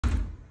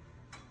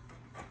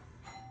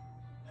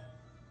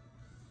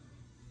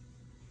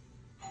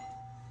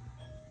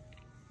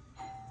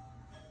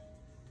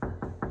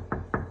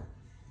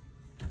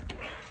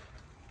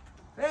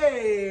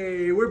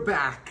Hey, we're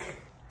back.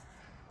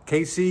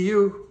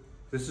 KCU,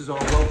 this is our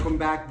welcome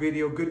back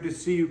video. Good to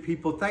see you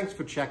people. Thanks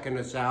for checking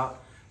us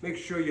out. Make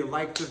sure you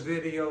like the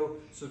video,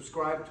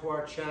 subscribe to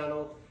our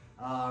channel.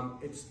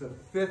 It's the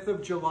 5th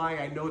of July.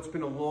 I know it's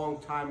been a long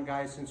time,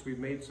 guys, since we've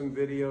made some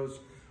videos,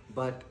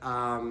 but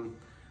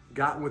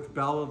gotten with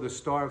Bella, the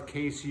star of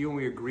KCU, and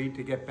we agreed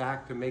to get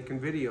back to making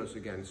videos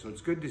again. So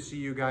it's good to see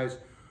you guys.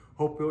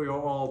 Hope you're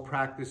all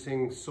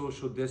practicing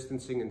social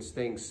distancing and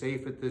staying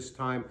safe at this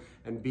time.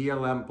 And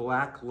BLM,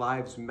 Black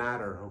Lives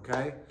Matter,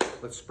 okay?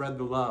 Let's spread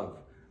the love.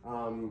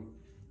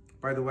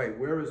 By the way,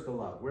 where is the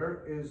love?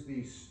 Where is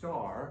the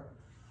star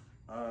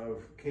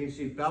of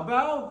KCU?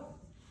 Bella?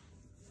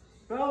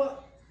 Bella?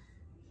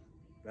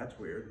 That's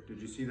weird. Did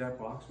you see that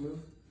box move?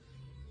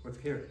 What's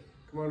here?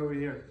 Come on over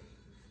here.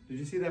 Did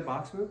you see that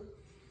box move?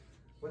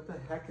 What the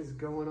heck is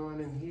going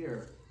on in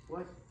here?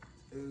 What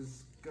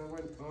is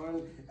going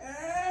on?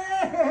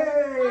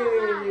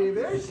 Hey!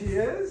 There she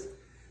is.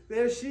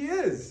 There she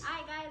is.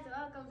 Hi guys,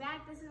 welcome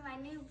back. This is my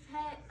new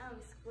pet,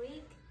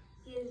 Squeak.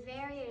 He is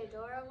very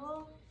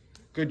adorable.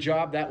 Good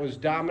job. That was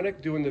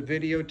Dominic doing the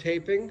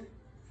videotaping.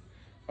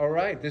 All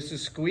right, this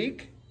is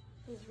Squeak.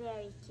 He's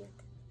very cute.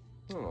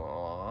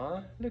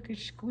 Aww, look at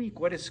Squeak.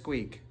 What is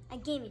Squeak? A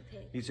guinea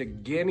pig. He's a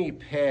guinea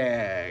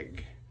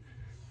pig.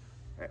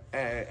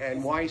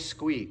 And why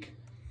Squeak?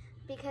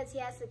 Because he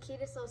has the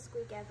cutest little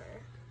squeak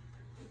ever.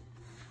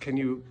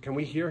 Can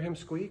we hear him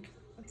squeak?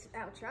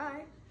 I'll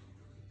try.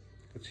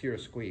 Let's hear a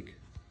squeak.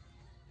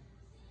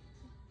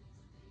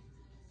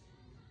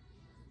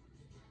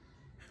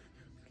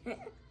 I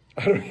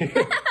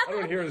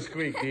don't hear a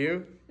squeak, do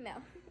you? No.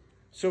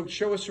 So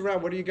show us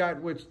around. What do you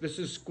got? This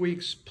is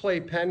Squeak's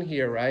playpen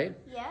here, right?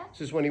 Yeah.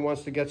 This is when he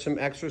wants to get some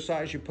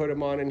exercise. You put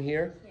him on in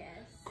here?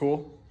 Yes.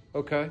 Cool.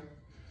 Okay.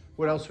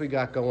 What else we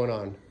got going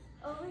on?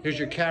 Here's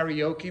your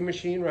karaoke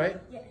machine, right?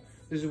 Yes.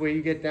 This is where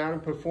you get down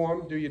and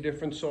perform, do your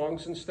different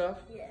songs and stuff?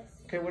 Yes.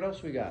 Okay, what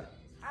else we got?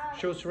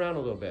 Show us around a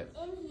little bit.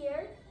 In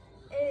here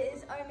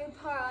is our new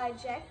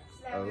project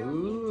that we're going to be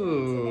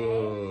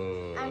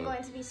doing today. I'm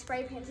going to be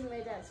spray painting my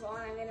desk wall,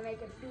 and I'm going to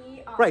make it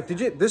be awesome. Right,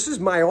 this is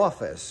my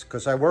office,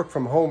 because I work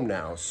from home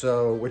now,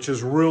 so, which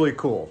is really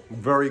cool. I'm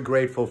very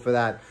grateful for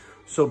that.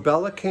 So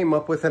Bella came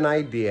up with an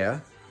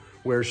idea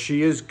where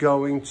she is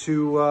going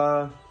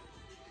to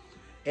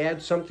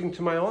add something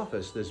to my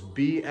office. This this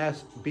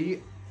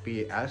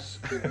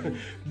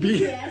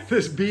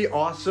Be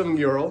Awesome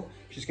mural.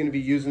 She's going to be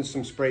using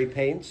some spray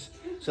paints.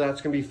 So that's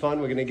going to be fun.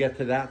 We're going to get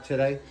to that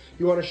today.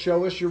 You want to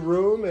show us your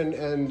room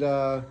and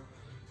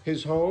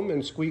his home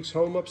and Squeak's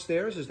home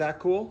upstairs? Is that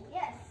cool?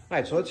 Yes. All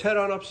right, so let's head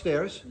on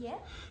upstairs. Yeah.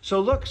 So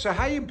look, so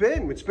how you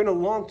been? It's been a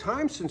long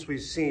time since we've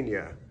seen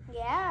you.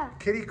 Yeah.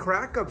 Kitty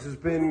Crackups has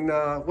been,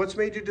 what's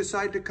made you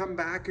decide to come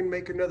back and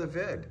make another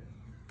vid?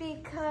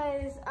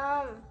 Because,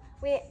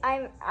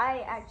 I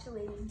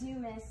actually do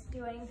miss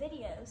doing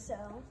videos, so.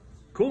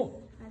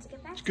 Cool. I have to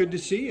get back. It's good to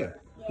see you.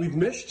 Yeah. We've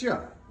missed you.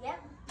 Yep.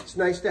 It's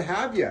nice to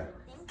have you.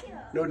 Thank you.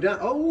 No doubt.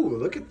 Oh,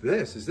 look at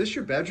this. Is this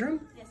your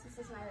bedroom? Yes, this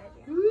is my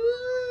bedroom.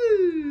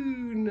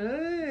 Ooh,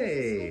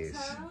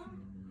 nice.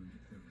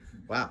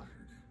 Wow.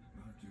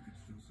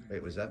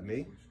 Wait, was that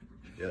me?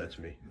 Yeah, that's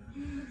me.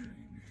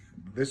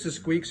 This is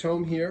Squeak's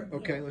home here.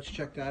 Okay, let's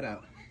check that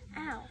out.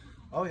 Ow.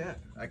 Oh yeah,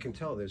 I can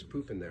tell there's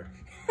poop in there.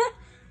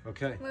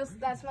 Okay.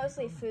 That's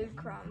mostly food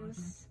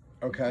crumbs.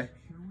 Okay.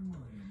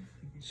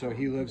 So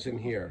he lives in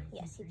here.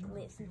 Yes, he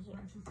lives in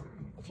here.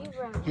 If you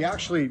run.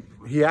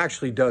 He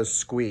actually does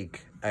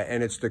squeak,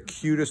 and it's the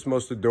cutest,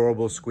 most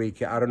adorable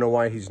squeak. I don't know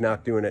why he's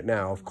not doing it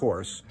now, of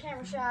course.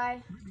 Camera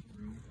shy.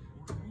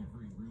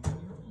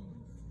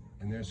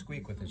 And there's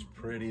Squeak with his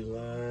pretty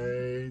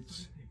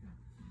lights.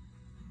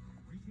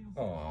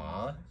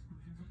 Aww.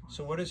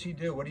 So what does he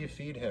do? What do you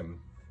feed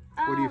him?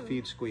 What do you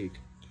feed Squeak?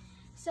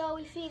 So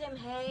we feed him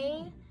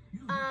hay,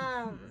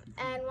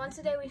 and once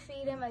a day we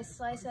feed him a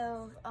slice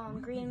of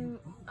green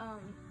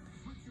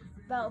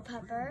bell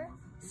pepper.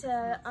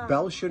 So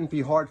Bell shouldn't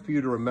be hard for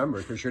you to remember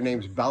because your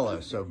name's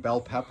Bella, so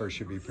bell pepper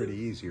should be pretty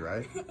easy,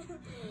 right?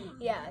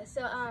 Yeah.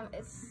 So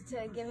it's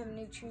to give him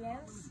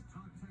nutrients,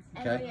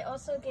 and okay. we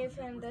also give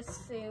him this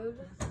food.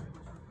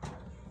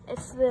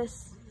 It's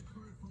this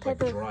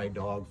type like of dry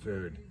dog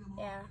food.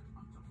 Yeah.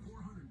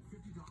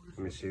 Let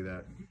me see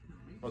that.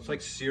 Oh, it's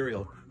like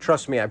cereal.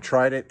 Trust me, I've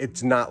tried it.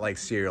 It's not like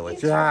cereal.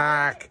 It's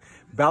yuck.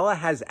 Bella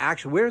has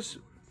actually,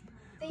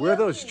 where are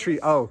those trees?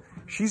 Oh,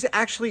 she's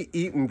actually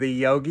eaten the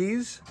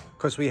yogis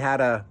because we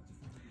had a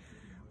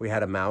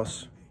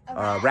mouse,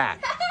 rat.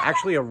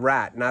 Actually a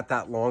rat not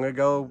that long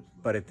ago,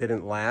 but it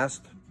didn't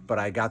last. But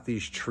I got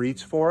these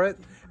treats for it,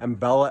 and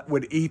Bella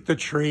would eat the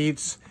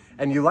treats.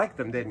 And you liked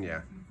them, didn't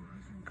you?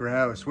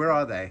 Gross. Where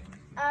are they?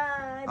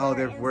 Oh,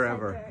 they're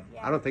wherever.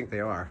 Yeah. I don't think they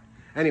are.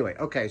 Anyway,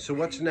 okay, so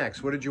what's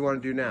next? What did you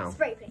want to do now?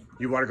 Spray paint.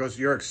 You want to go,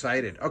 you're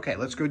excited. Okay,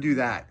 let's go do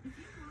that.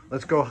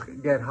 Let's go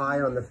get high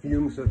on the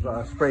fumes of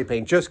spray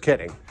paint. Just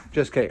kidding.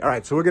 Just kidding. All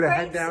right, so we're going to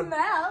head down.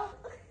 Smell.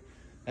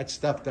 That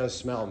stuff does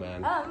smell,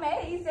 man.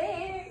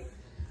 Amazing.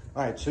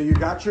 All right, so you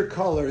got your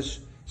colors.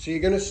 So you're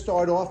gonna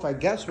start off, I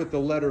guess, with the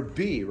letter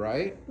B,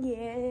 right? Yeah.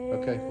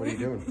 Okay, what are you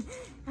doing?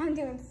 I'm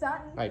doing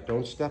something. All right,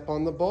 don't step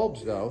on the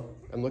bulbs though,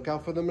 and look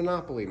out for the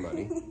Monopoly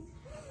money.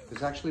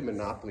 There's actually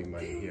Monopoly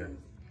money here.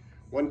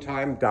 One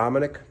time,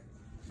 Dominic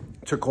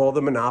took all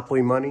the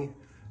Monopoly money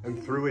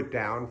and threw it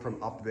down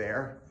from up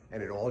there,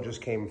 and it all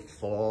just came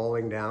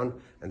falling down,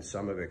 and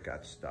some of it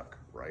got stuck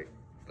right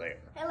there.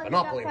 Hey, look,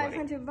 Monopoly got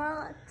money.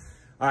 $500.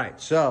 All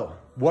right, so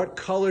what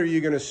color are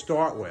you gonna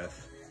start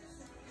with?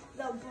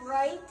 The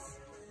bright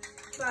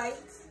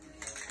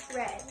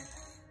red.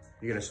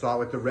 You're gonna start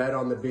with the red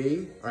on the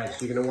B. All right,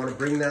 so you're gonna wanna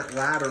bring that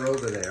ladder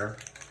over there.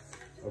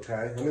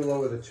 Okay, let me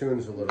lower the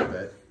tunes a little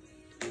bit.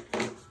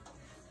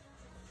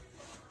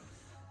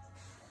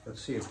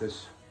 Let's see if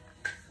does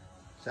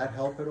that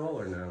help at all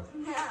or no?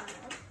 No.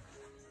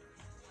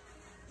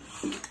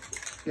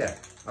 Yeah,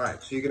 all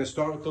right, so you're gonna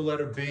start with the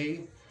letter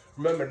B.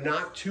 Remember,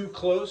 not too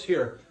close.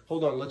 Here,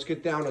 hold on, let's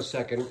get down a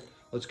second.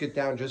 Let's get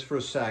down just for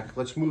a sec.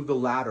 Let's move the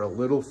ladder a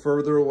little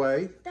further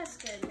away. That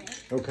scared me.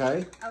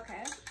 Okay?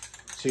 Okay.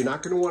 So you're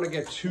not gonna wanna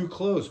get too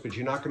close, but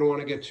you're not gonna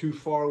wanna get too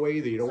far away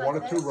either. You don't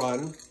want it to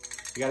run.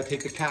 You gotta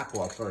take the cap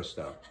off first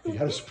though. You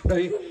gotta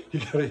spray,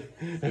 you gotta...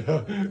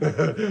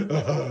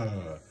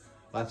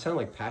 Well, that sounded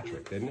like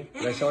Patrick, didn't it?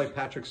 Did I sound like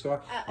Patrick's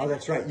store? Oh,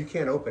 that's right, you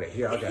can't open it.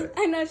 Here, I'll get it.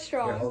 I'm not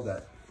strong. Here, hold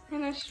that.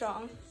 I'm not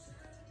strong.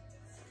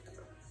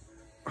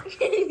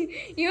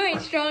 You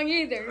ain't strong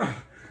either.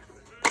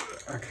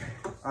 Okay,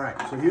 all right,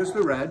 so here's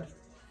the red.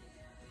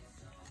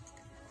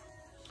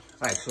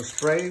 All right, so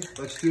spray,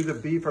 let's do the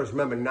B first.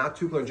 Remember, not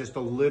too close, just a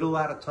little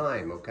at a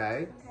time,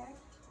 okay? Okay.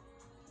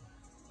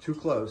 Too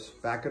close,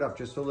 back it up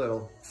just a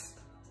little.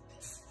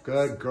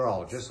 Good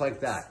girl, just like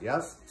that,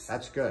 yep,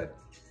 that's good.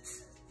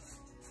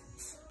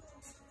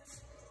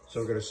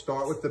 So we're gonna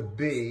start with the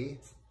B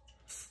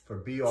for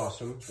Be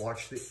Awesome.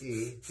 Watch the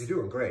E, you're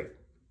doing great.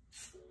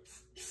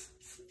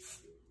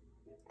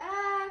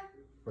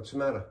 What's the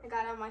matter? I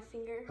got it on my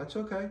finger. That's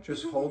okay,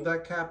 just hold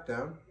that cap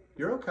down.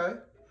 You're okay.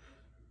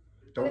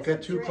 Don't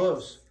get too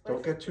close.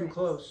 Don't get too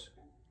close.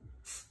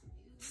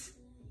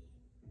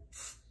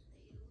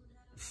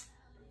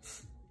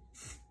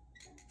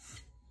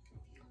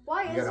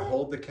 Why is it? You gotta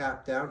hold the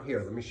cap down.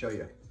 Here, let me show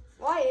you.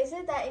 Why is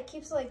it that it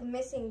keeps like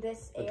missing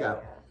this Look area?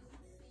 out.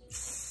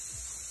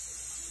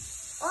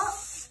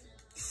 Oh.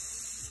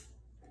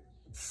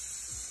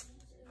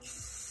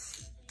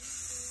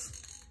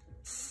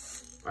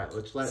 All right,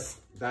 let's let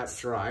that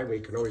dry. We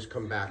can always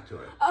come back to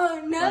it.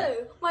 Oh no, right.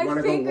 my You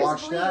wanna finger's go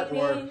wash that?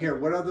 bleeding. Or here,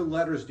 what other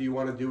letters do you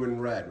want to do in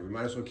red? We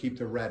might as well keep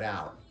the red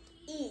out.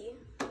 E.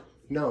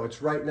 No,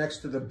 it's right next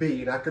to the B.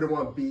 You're not gonna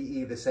want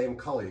BE the same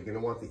color. You're gonna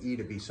want the E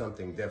to be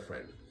something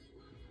different.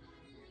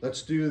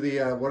 Let's do the,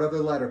 what other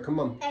letter? Come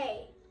on.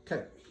 A.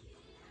 Okay.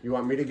 You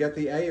want me to get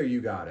the A or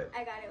you got it?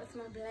 I got it with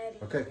my blood.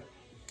 Okay.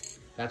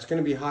 That's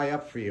gonna be high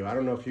up for you. I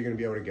don't know if you're gonna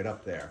be able to get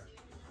up there.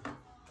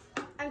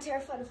 I'm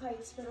terrified of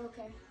heights, but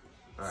okay.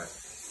 All right.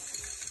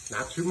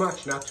 Not too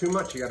much, not too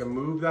much. You gotta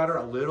move that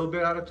a little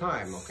bit at a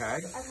time, okay?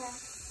 Okay.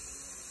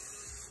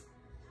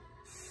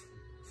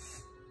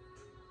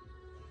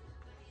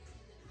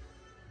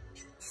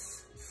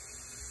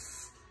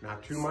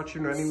 Not too much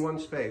in any one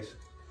space,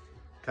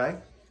 okay?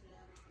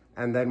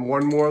 And then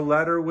one more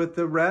letter with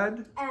the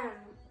red. M.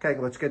 Okay,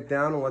 let's get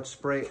down and let's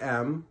spray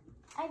M.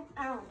 I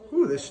don't.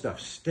 Ooh, this stuff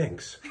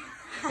stinks.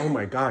 Oh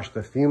my gosh,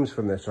 the fumes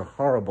from this are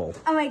horrible.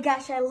 Oh my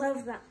gosh, I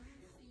love them.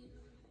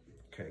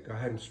 Okay, go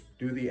ahead and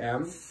do the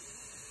M.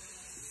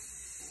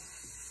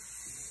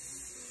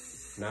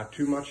 Not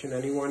too much in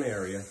any one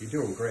area. You're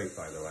doing great,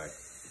 by the way.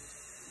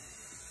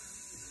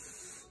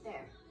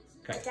 There.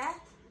 Okay. Like that?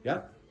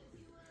 Yep.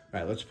 All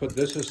right, let's put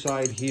this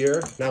aside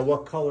here. Now,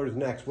 what color is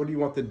next? What do you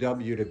want the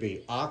W to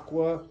be?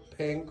 Aqua,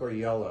 pink, or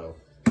yellow?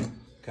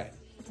 Okay.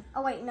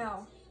 Oh wait,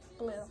 no.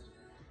 Blue.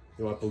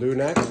 You want blue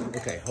next?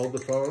 Okay, hold the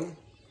phone.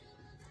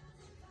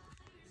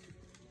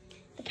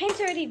 The paint's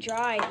already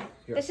dried.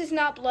 Here. This is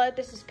not blood,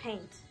 this is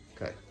paint.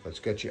 Okay, let's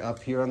get you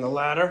up here on the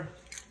ladder.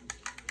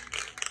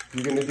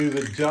 You're gonna do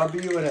the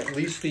W and at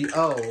least the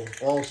O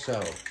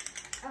also.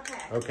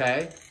 Okay.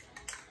 Okay?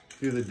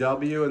 Do the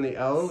W and the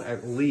O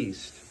at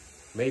least.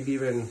 Maybe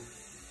even...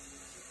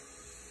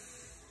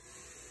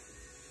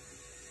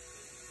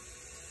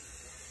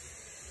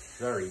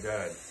 Very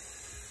good.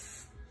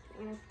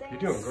 You're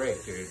doing great,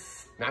 dude.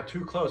 Not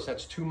too close.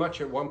 That's too much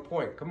at one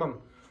point. Come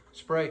on,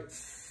 spray.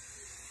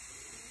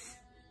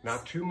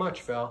 Not too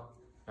much, Belle.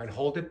 And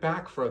hold it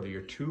back further.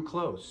 You're too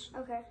close.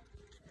 Okay.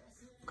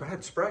 Go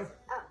ahead, spray.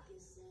 Oh.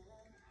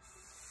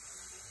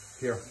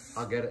 Here,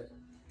 I'll get it.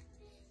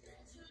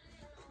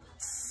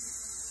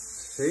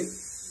 See?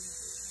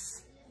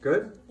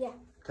 Good? Yeah.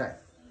 Okay.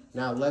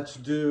 Now let's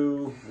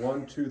do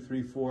 1, 2,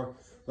 3, 4.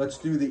 Let's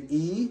do the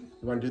E.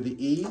 You want to do the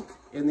E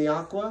in the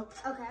aqua?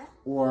 Okay.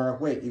 Or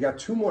wait, you got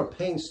 2 more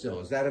paints still.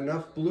 Is that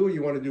enough blue or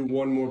you want to do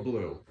 1 more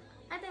blue?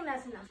 I think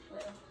that's enough blue.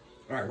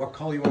 All right, what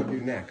color you want to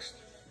do next?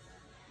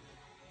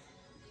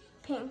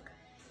 Pink.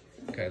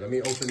 Okay, let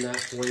me open that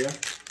for you.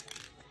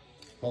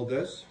 Hold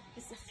this.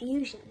 It's a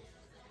fusion.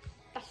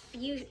 A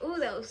fusion. Ooh,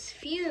 those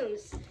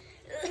fumes.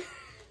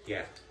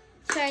 Yeah.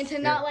 Starting to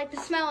not like the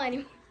smell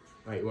anymore.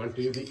 All right, you want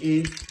to do the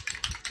E?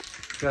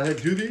 Go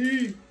ahead, do the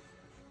E.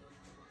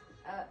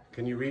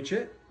 Can you reach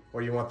it?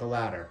 Or you want the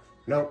ladder?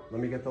 Nope, let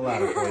me get the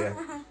ladder for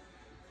you.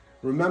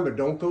 Remember,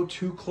 don't go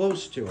too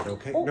close to it,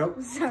 okay? Oh, nope.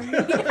 Sorry.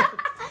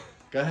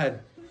 Go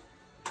ahead.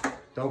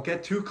 Don't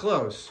get too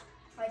close.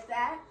 Like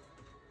that?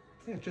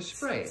 Yeah, just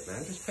spray it,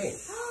 man. Just paint.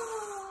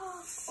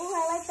 Oh,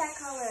 I like that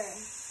color.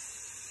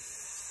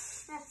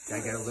 That's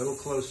Gotta get a little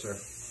closer.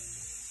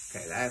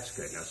 Okay, that's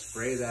good. Now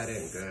spray that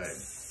in. Good.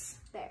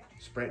 there.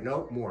 Spray.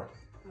 Nope, more.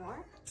 More?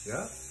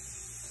 Yeah.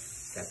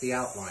 Get the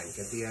outline.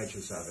 Get the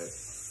edges of it.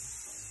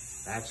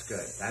 That's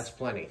good. That's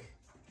plenty.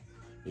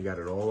 You got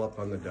it all up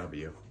on the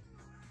W.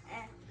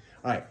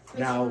 All right, Makes it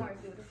now more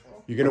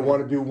beautiful. you're gonna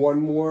want to do one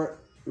more.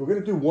 We're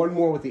gonna do one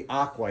more with the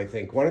aqua, I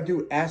think. Want to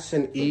do S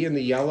and E in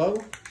the yellow?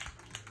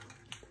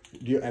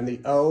 And the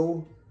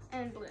O?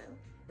 And blue.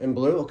 In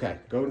blue? Okay,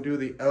 go and do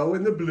the O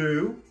in the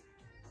blue.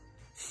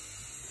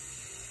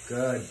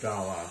 Good,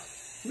 Bella.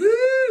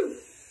 Woo!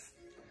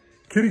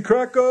 Kitty,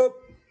 crack up.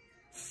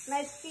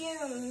 Nice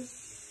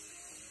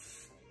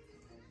fumes.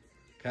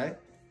 Okay,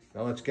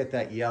 now let's get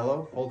that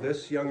yellow. Hold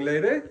this, young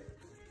lady.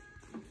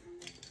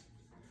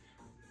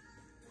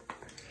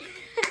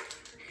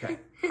 Okay.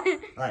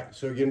 All right,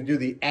 so you're gonna do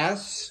the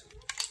S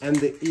and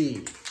the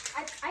E.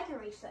 I can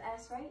reach the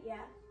S, right? Yeah.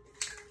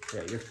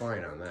 Yeah, you're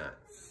fine on that.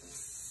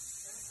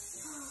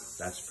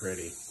 That's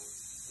pretty.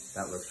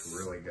 That looks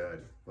really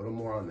good. A little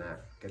more on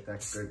that. Get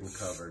that good and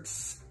covered.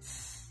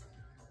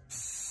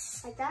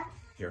 Like that?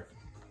 Here.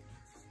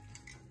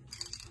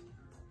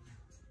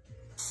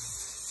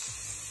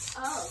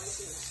 Oh,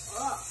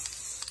 oh.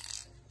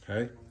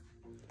 Okay.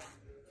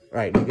 All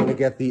right, you're gonna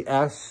get the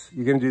S.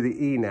 You're gonna do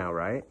the E now,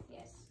 right?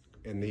 Yes.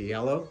 In the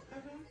yellow?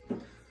 Mm-hmm.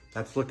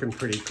 That's looking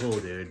pretty cool,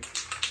 dude.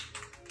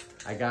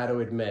 I gotta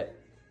admit.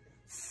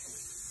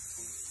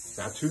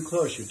 Not too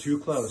close, you're too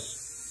close.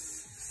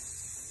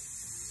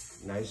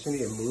 Nice and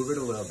even, move it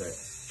a little bit.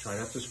 Try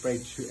not to spray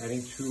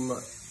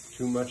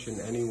too much in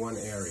any one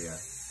area.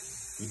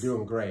 You're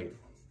doing great.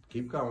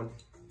 Keep going.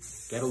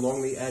 Get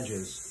along the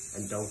edges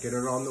and don't get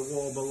it on the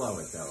wall below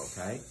it though,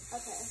 okay?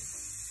 Okay.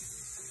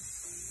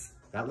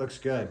 That looks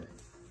good.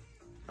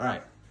 All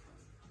right,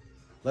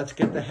 let's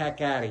get the heck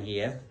out of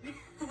here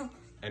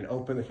and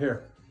open it.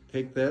 Here,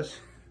 take this.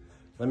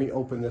 Let me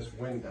open this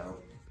window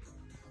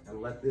and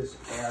let this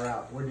air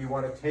out. Or do you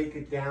want to take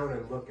it down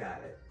and look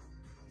at it?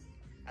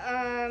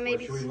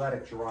 Maybe. Or should we let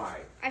it dry?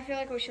 I feel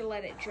like we should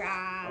let it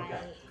dry.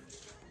 Okay.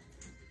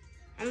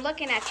 I'm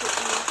looking at you.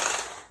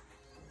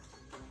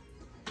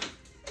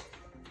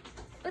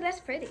 Oh, that's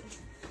pretty.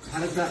 How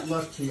does that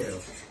look to you?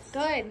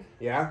 Good.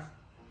 Yeah?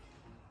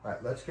 All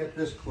right, let's get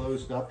this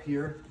closed up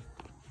here.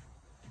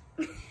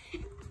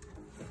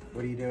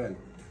 What are you doing?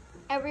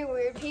 Every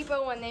weird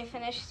people, when they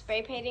finish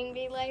spray painting,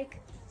 be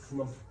like.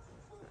 Come on.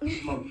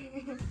 Come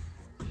on.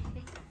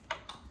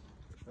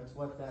 Let's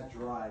let that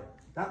dry.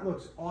 That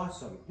looks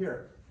awesome.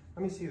 Here,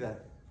 let me see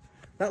that.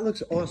 That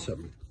looks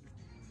awesome.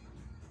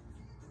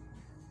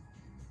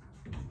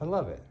 I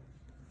love it.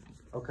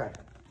 Okay,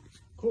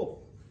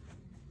 cool.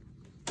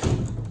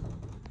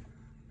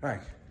 All right,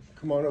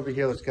 come on over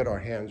here. Let's get our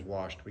hands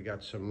washed. We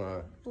got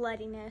some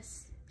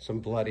Bloodiness. some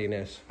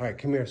bloodiness. All right,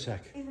 come here a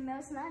sec. Even though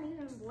it's not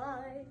even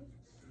blood.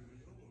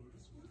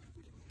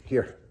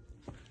 Here.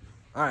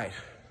 All right,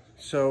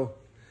 so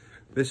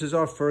this is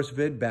our first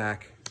vid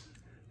back.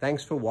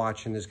 Thanks for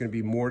watching. There's going to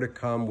be more to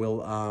come.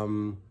 We'll,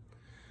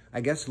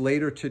 I guess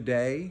later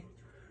today,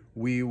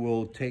 we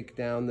will take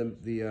down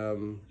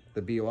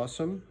the Be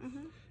Awesome,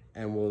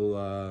 and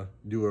we'll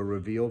do a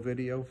reveal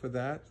video for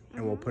that,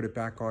 and we'll put it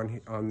back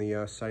on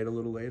the site a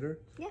little later.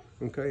 Yeah.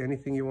 Okay.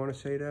 Anything you want to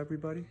say to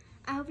everybody?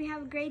 I hope you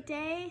have a great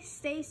day.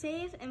 Stay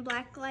safe, and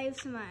Black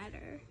Lives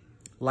Matter.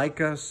 Like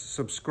us,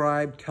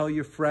 subscribe, tell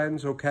your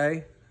friends.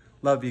 Okay.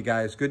 Love you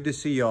guys. Good to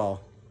see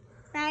y'all.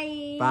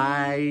 Bye.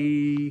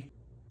 Bye.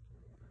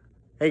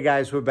 Hey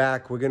guys, we're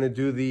back. We're gonna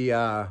do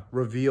the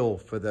reveal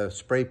for the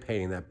spray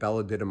painting that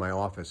Bella did in my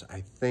office.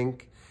 I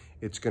think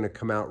it's gonna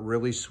come out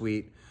really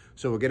sweet.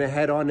 So we're gonna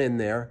head on in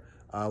there.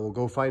 We'll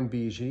go find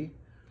Bijie.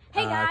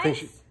 Hey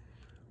guys.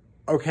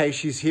 Okay,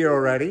 she's here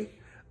already.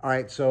 All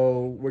right,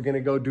 so we're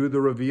gonna go do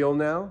the reveal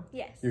now?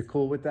 Yes. You're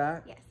cool with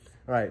that? Yes.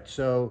 All right,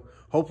 so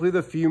hopefully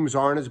the fumes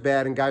aren't as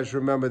bad. And guys,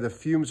 remember, the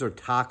fumes are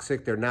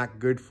toxic. They're not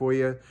good for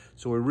you.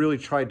 So we really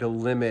tried to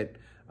limit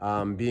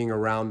being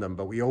around them,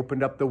 but we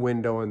opened up the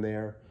window in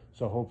there,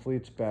 so hopefully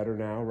it's better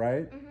now,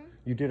 right?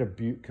 You did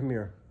come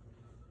here,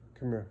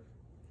 come here,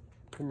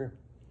 come here.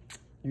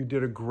 You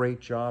did a great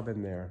job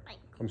in there.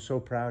 Thanks. I'm so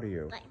proud of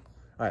you. Thanks.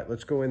 All right,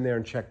 let's go in there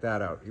and check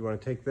that out. You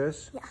want to take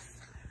this? Yes.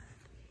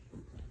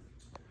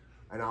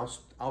 And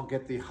I'll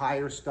get the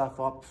higher stuff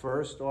up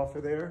first off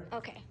of there.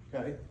 Okay.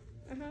 Okay.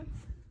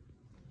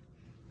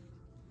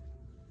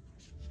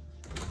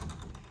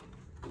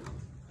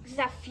 Is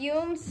that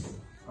fumes?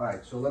 All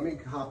right, so let me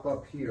hop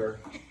up here.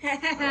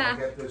 And I'll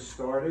get this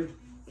started.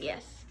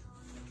 Yes.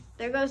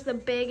 There goes the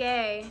big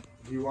A.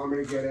 Do you want me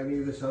to get any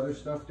of this other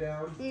stuff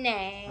down?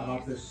 Nah. How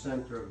about this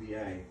center of the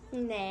A?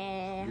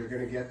 Nah. You're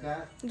gonna get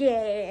that?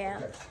 Yeah.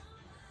 Okay.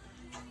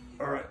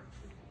 All right.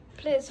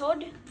 Please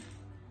hold.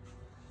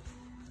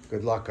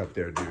 Good luck up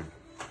there, dude.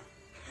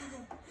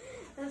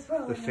 That's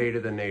probably The fate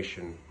of the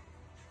nation.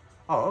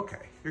 Oh,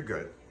 okay. You're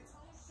good.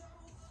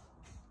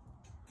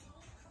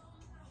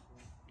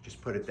 Just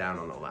put it down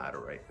on the ladder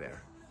right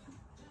there.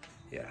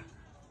 Yeah.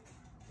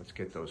 Let's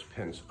get those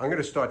pins. I'm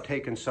going to start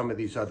taking some of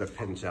these other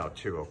pins out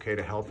too, okay,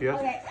 to help you?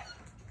 Okay.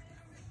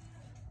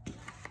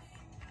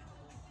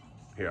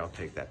 Here, I'll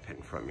take that pin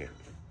from you.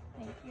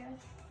 Thank you.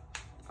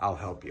 I'll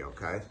help you,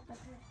 okay? Okay.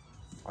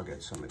 I'll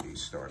get some of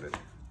these started.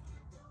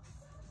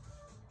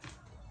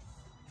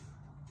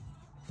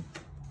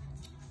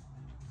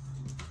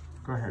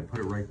 Go ahead, put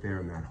it right there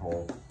in that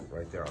hole,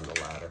 right there on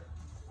the ladder.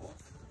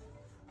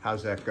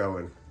 How's that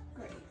going?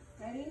 Great.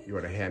 Ready? You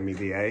want to hand me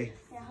the A?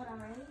 Yeah, hold on,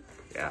 ready?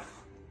 Yeah.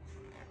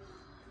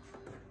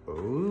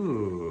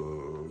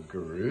 Ooh,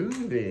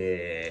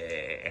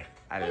 groovy.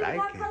 I like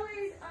got it.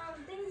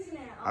 colored things now.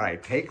 All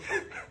right, take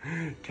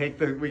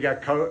the, we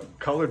got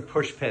colored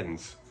push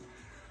pins.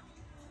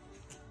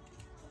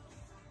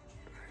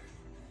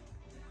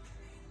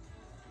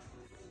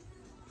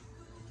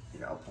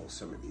 Yeah, I'll pull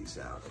some of these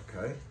out,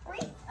 okay?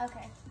 Great.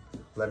 Okay.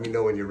 Let me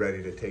know when you're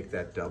ready to take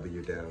that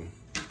W down.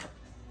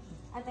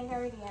 I think I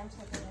already am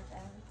taking it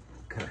down.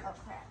 Okay. Oh,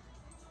 crap.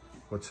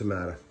 What's the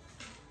matter?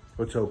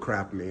 What's oh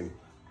crap mean?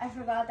 I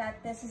forgot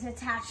that this is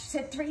attached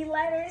to 3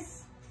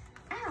 letters.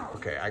 Ow.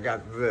 Okay, I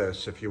got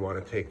this if you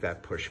want to take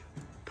that push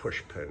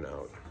pin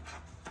out.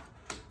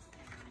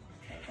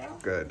 There you go.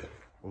 Good.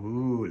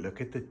 Ooh,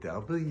 look at the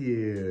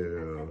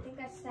W. I think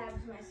I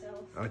stabbed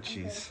myself. Oh,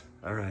 jeez.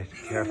 All right,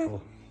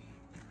 careful.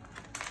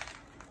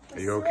 Are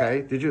you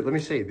okay? Did you, let me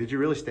see, did you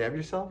really stab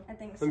yourself? I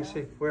think so. Let me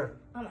see, where?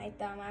 On my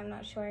thumb, I'm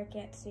not sure, I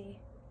can't see.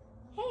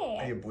 Hey.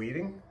 Are you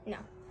bleeding? No,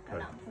 I'm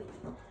Okay. not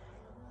bleeding.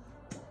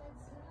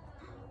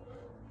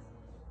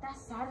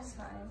 That's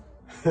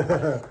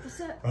satisfying.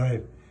 All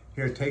right,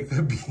 here, take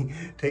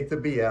the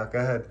B out, go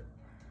ahead.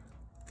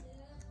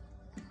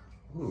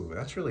 Ooh,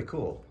 that's really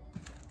cool.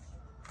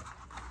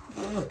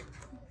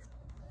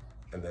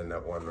 And then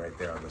that one right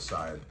there on the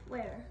side.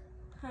 Where?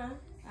 Huh?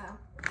 Oh.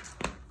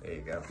 There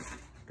you go.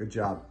 Good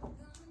job.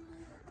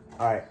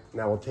 All right,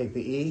 now we'll take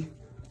the E.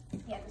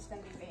 Yeah, this is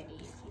gonna be very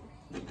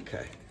easy.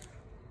 Okay.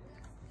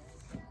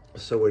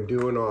 So we're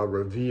doing our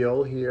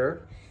reveal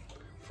here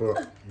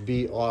for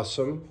Be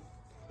Awesome.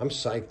 I'm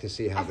psyched to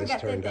see how I this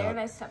forgot turned that there out. and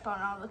I step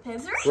on all the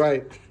pins.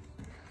 Right.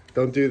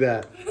 Don't do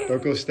that.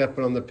 Don't go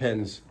stepping on the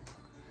pins.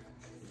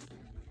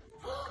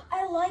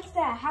 I like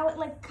that, how it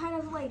like kind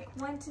of like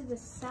went to the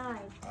side.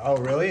 Oh,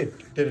 really?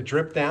 Did it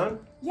drip down?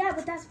 Yeah,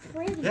 but that's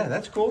pretty. Yeah,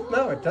 that's cool.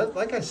 No, it does.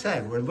 Like I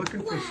said, we're looking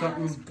for Wow,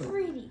 something that's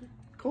pretty.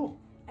 cool.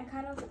 I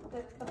kind of,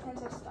 the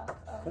pins are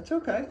stuck. That's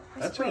okay.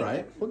 That's all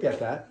right. We'll get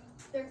that.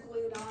 They're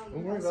glued on.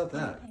 Don't worry about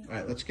that. All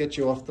right, let's get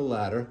you off the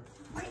ladder.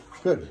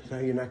 Good. Now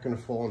you're not going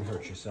to fall and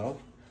hurt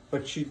yourself.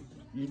 But you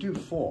do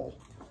fall.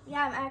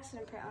 Yeah, I'm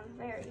accident prone,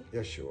 very.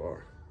 Yes, you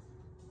are.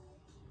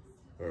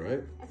 All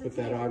right. As a Put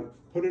that kid. on.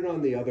 Put it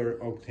on the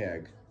other oak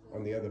tag,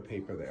 on the other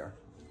paper there.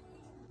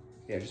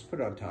 Yeah, just put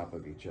it on top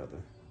of each other.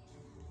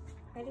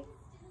 Ready?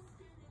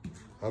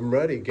 I'm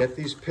ready. Get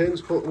these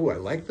pins put. Ooh, I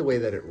like the way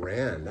that it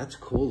ran. That's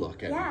cool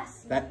looking.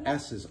 Yes. That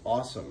S is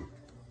awesome.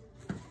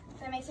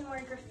 That makes it more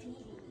graffiti.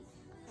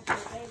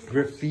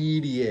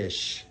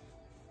 Graffiti-ish.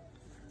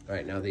 All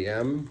right, now the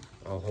M.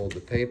 I'll hold the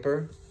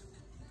paper.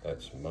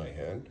 That's my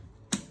hand.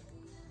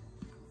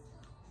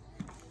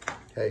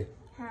 Hey,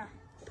 Huh.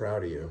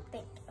 proud of you.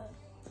 Thank you.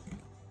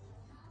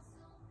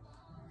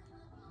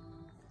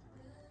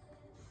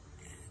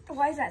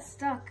 Why is that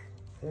stuck?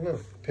 I don't know.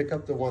 Pick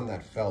up the one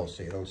that fell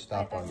so you don't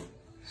stomp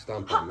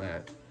on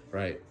that.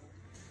 Right.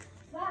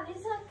 Wow,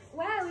 these look,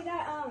 wow, we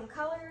got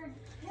colored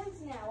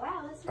pins now.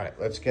 Wow, this is All right,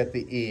 let's get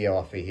the E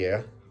off of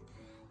here.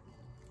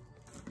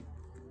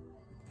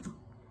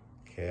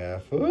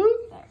 Careful.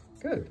 there.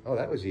 Good. Oh,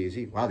 that was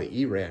easy. Wow, the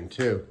E ran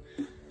too.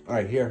 All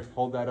right, here,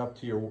 hold that up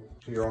to your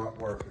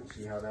artwork and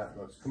see how that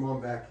looks. Come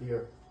on back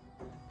here.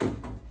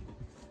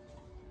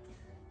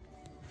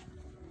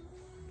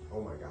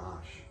 Oh my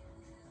gosh.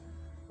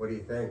 What do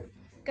you think?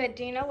 Good.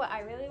 Do you know what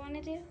I really want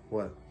to do?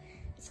 What?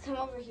 Is come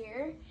over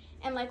here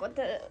and like with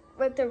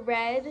the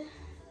red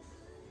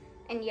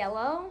and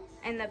yellow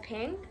and the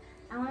pink,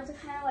 I want to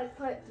kind of like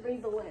put 3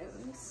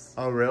 balloons.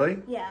 Oh,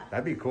 really? Yeah.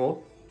 That'd be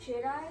cool.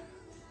 Should I?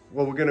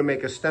 Well, we're gonna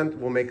make a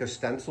we'll make a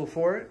stencil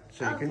for it,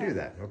 so you can Okay. do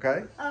that,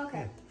 okay?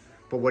 Okay.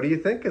 But what do you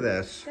think of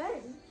this?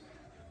 Good.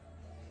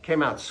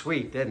 Came out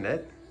sweet, didn't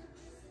it?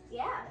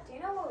 Yeah. Do you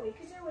know what we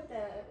could do with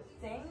the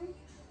thing?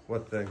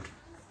 What thing?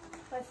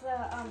 With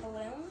the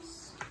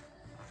balloons?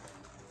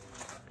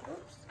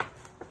 Oops.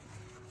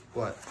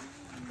 What?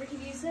 We could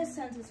use this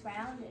since it's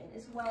rounded.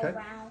 It's well Okay.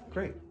 round.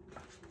 Great.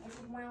 It's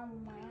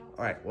round.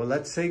 All right, well,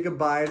 let's say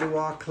goodbye to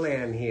our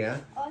clan here.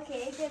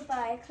 Okay,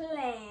 goodbye,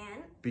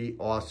 clan. Be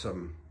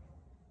awesome.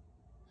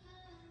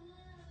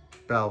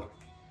 Belle,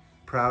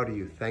 proud of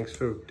you. Thanks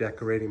for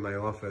decorating my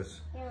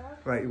office. You're welcome.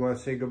 Right, you want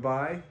to say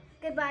goodbye?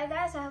 Goodbye,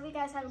 guys. I hope you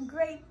guys have a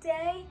great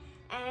day,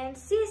 and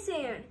see you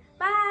soon.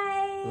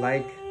 Bye.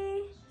 Like,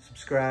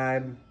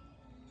 subscribe,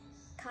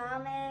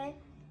 comment,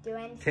 do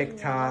anything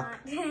TikTok,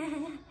 you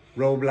want.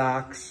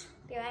 Roblox,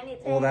 Do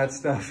anything. all that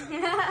stuff. All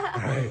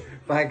right,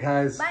 bye,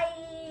 guys.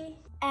 Bye.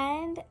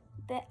 And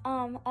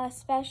a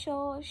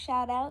special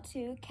shout out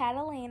to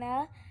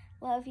Catalina.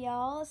 Love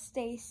y'all.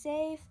 Stay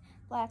safe.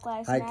 Black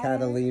Lives Matter. Hi,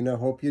 Catalina.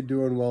 Hope you're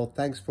doing well.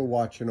 Thanks for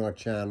watching our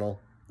channel.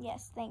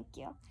 Yes, thank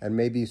you. And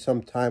maybe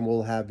sometime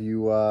we'll have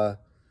you,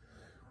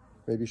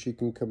 maybe she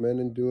can come in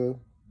and do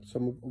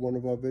one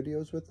of our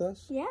videos with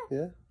us? Yeah.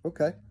 Yeah?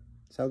 Okay.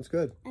 Sounds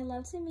good. I'd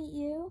love to meet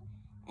you.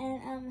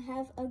 And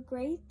have a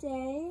great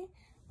day.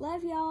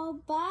 Love y'all.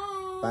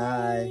 Bye.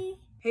 Bye.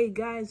 Hey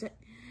guys,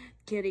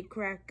 Kitty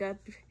Crack Up,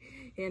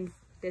 and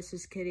this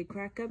is Kitty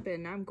Crack Up,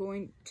 and I'm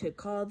going to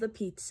call the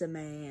pizza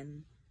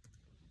man.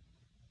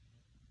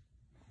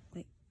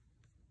 Wait.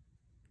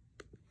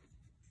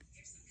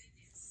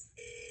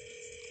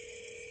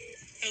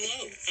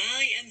 Hello,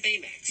 I am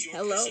Baymax,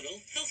 your personal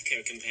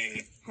healthcare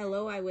companion.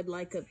 Hello, I would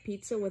like a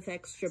pizza with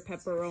extra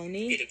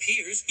pepperoni. It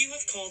appears you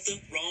have called the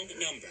wrong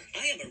number.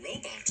 I am a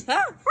robot.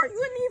 Ah, are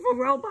you an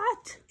evil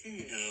robot?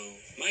 No,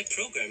 my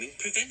programming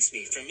prevents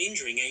me from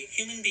injuring a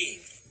human being.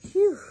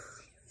 Phew.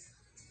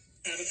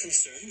 Have a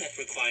concern that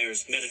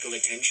requires medical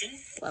attention?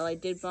 Well, I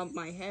did bump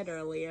my head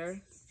earlier.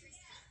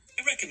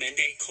 I recommend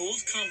a cold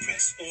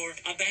compress or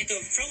a bag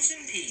of frozen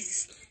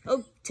peas.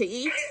 Oh, to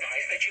eat? I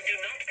advise that you do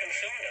not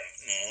consume them.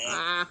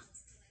 Ah.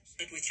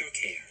 But with your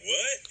care.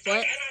 What?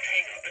 I cannot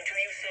hang up until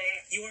you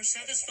say you are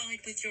satisfied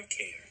with your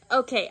care.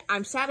 Okay,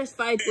 I'm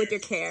satisfied with your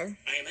care.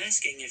 I am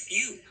asking if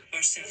you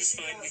are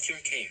satisfied with your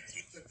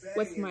care.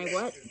 With my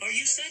what? Are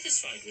you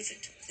satisfied with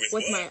it?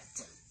 With my...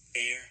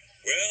 Care.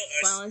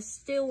 Well, I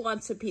still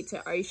want some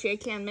pizza. Are you sure you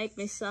can't make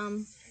me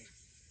some?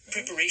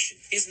 Preparation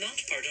is not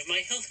part of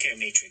my healthcare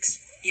matrix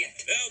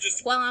yet.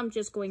 Well, I'm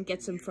just going to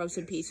get some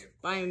frozen peas.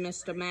 Bye,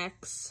 Mr.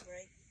 Max.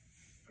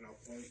 And I'll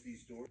close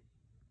these doors.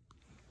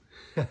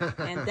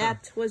 And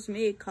that was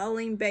me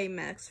calling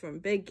Baymax from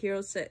Big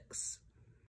Hero 6.